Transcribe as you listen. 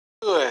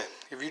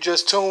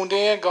just tuned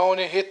in, go on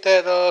and hit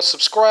that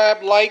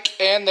subscribe, like,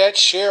 and that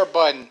share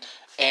button,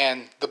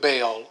 and the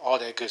bell, all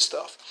that good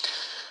stuff.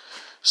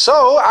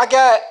 So I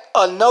got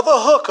another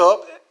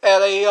hookup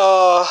at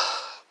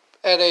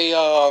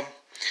a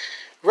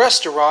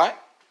restaurant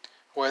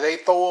where they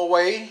throw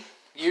away,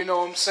 you know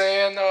what I'm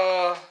saying,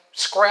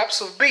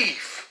 scraps of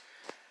beef.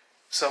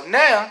 So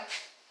now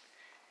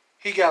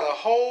he got a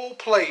whole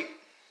plate,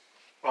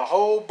 a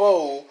whole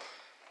bowl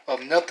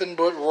of nothing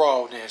but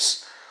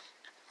rawness.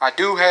 I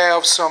do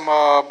have some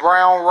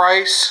brown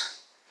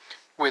rice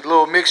with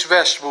little mixed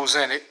vegetables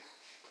in it.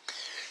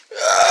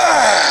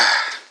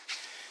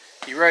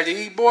 You ready to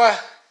eat, boy?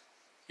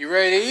 You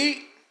ready to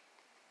eat?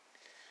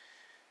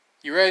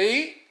 You ready to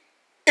eat?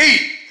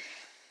 Eat!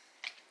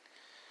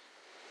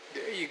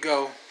 There you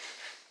go.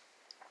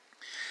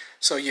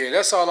 So yeah,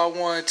 that's all I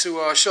wanted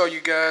to show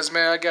you guys,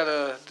 man. I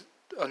got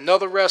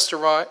another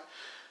restaurant.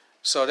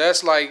 So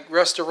that's like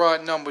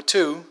restaurant number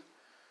 2.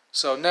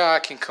 So now I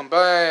can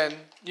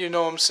combine, you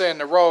know what I'm saying,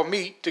 the raw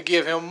meat to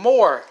give him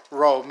more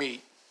raw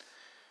meat.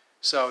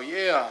 So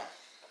yeah,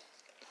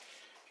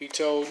 he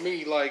told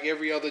me like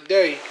every other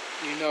day,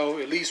 you know,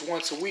 at least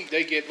once a week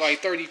they get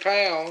like 30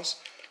 pounds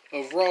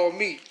of raw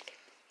meat.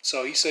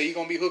 So he said he's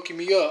going to be hooking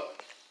me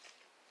up.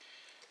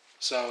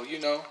 So, you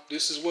know,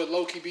 this is what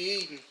Loki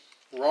be eating.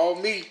 Raw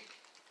meat.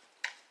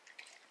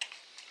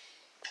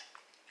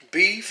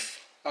 Beef.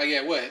 I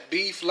got what?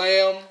 Beef,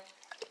 lamb,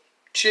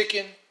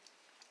 chicken,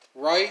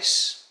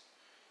 rice.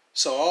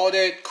 So all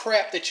that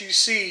crap that you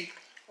see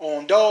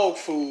on dog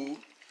food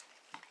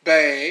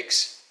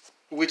bags,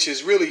 which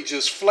is really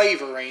just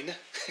flavoring,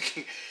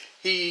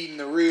 he eating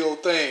the real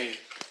thing.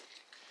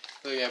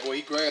 Look at that, boy,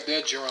 he grabbed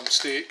that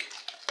drumstick.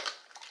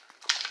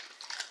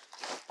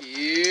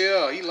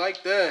 Yeah, he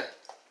liked that.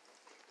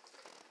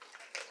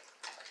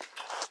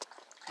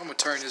 I'm gonna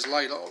turn this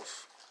light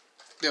off.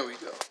 There we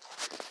go.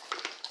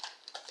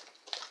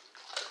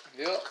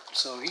 Yep,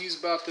 so he's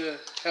about to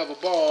have a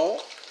ball.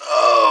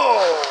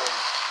 Oh!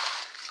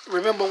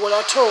 Remember what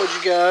I told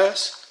you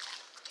guys.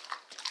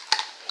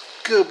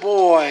 Good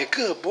boy,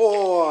 good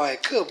boy,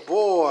 good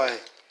boy,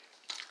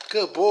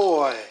 good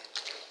boy.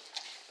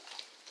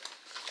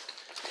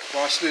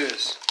 Watch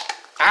this.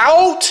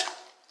 Out!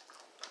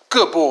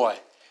 Good boy.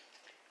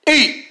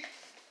 Eat!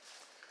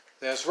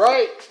 That's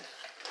right.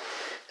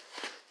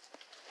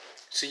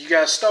 So you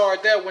gotta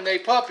start that when they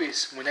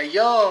puppies, when they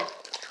young.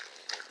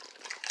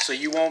 So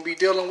you won't be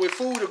dealing with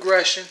food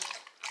aggression.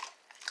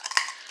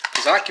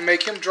 Because I can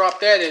make him drop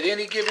that at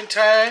any given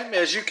time.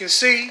 As you can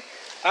see,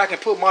 I can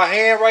put my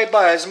hand right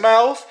by his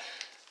mouth.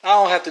 I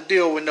don't have to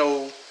deal with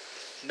no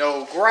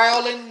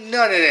growling,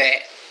 none of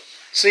that.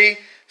 See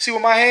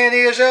what my hand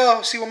is,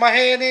 y'all? See what my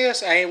hand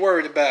is? I ain't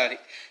worried about it.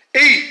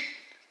 Eat!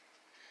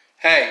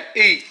 Hey,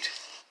 eat.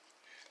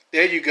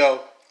 There you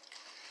go.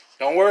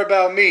 Don't worry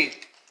about me.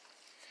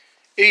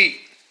 Eat.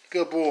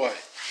 Good boy.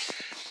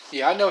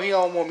 Yeah, I know he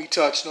don't want me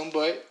touching him,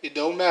 but it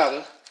don't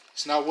matter.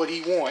 It's not what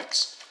he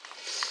wants.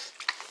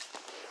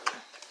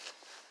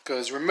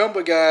 Because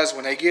remember, guys,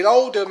 when they get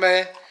older,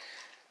 man,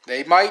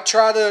 they might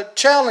try to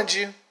challenge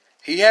you.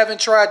 He haven't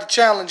tried to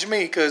challenge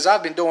me because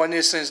I've been doing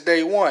this since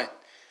day 1.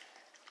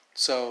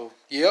 So,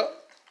 yep.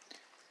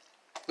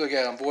 Look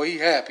at him, boy. He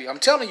happy. I'm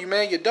telling you,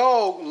 man, your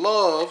dog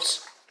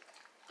loves...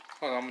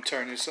 Hold on, I'm going to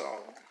turn this on.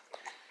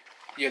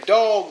 Your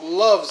dog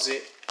loves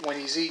it when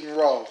he's eating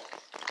raw.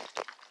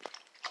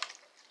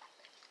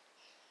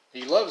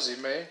 He loves it,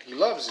 man. He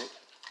loves it.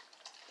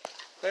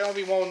 They don't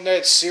be wanting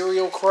that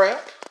cereal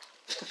crap.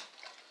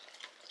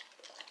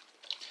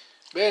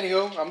 But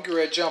anywho, I'm getting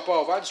ready to jump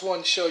off. I just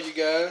wanted to show you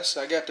guys.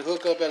 I got to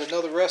hook up at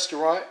another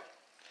restaurant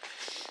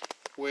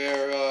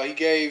where he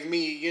gave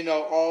me, you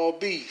know, all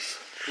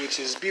beef, which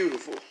is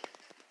beautiful.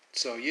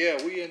 So yeah,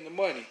 we in the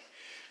money.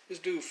 This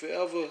dude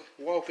forever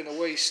walking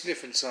away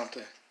sniffing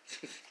something.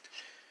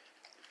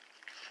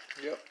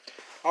 Yep.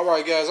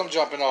 Alright guys, I'm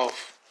jumping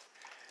off.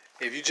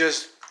 If you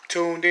just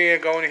tuned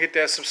in, go and hit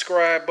that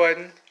subscribe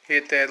button,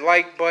 hit that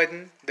like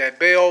button, that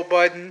bell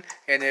button,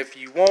 and if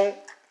you want,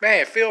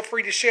 man, feel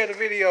free to share the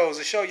videos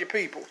and show your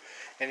people.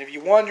 And if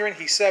you're wondering,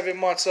 he's 7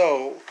 months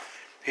old.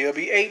 He'll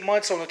be 8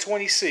 months on the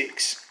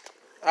 26th.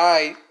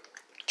 Alright,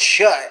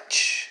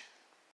 church.